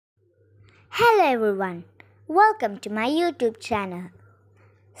Hello everyone, welcome to my YouTube channel.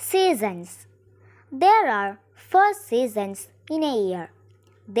 Seasons. There are 4 seasons in a year.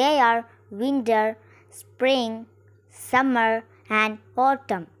 They are winter, spring, summer and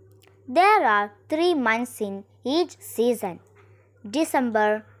autumn. There are 3 months in each season.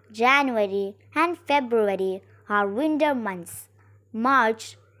 December, January and February are winter months.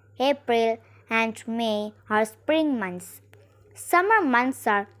 March, April and May are spring months. Summer months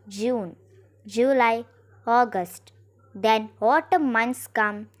are June, July, August. Then autumn months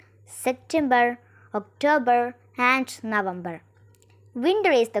come September, October and November.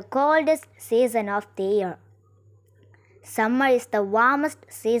 Winter is the coldest season of the year. Summer is the warmest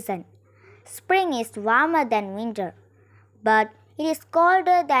season. Spring is warmer than winter, but it is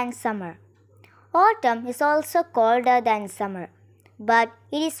colder than summer. Autumn is also colder than summer, but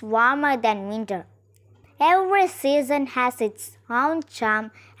it is warmer than winter. Every season has its own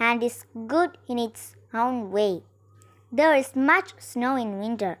charm and is good in its own way. There is much snow in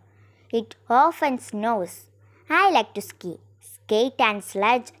winter. It often snows. I like to ski, skate and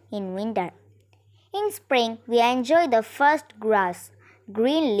sledge in winter. In spring, we enjoy the first grass,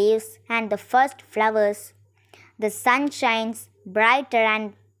 green leaves and the first flowers. The sun shines brighter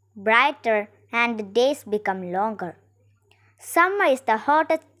and brighter and the days become longer. Summer is the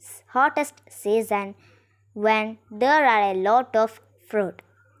hottest season when there are a lot of fruit,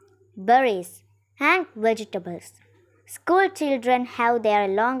 berries, and vegetables. School children have their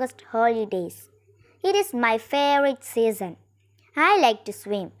longest holidays. It is my favorite season. I like to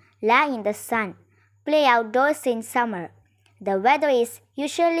swim, lie in the sun, play outdoors in summer. The weather is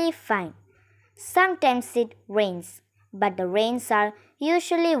usually fine. Sometimes it rains, but the rains are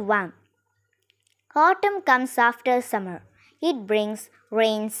usually warm. Autumn comes after summer. It brings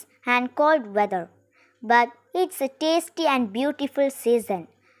rains and cold weather. But it's a tasty and beautiful season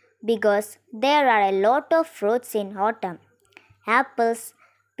because there are a lot of fruits in autumn. Apples,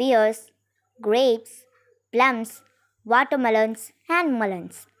 pears, grapes, plums, watermelons and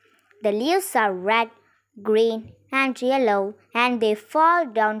melons. The leaves are red, green and yellow and they fall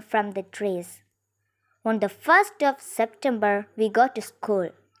down from the trees. On the 1st of September we go to school.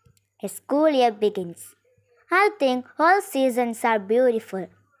 A school year begins. I think all seasons are beautiful.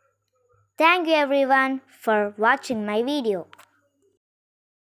 Thank you everyone for watching my video.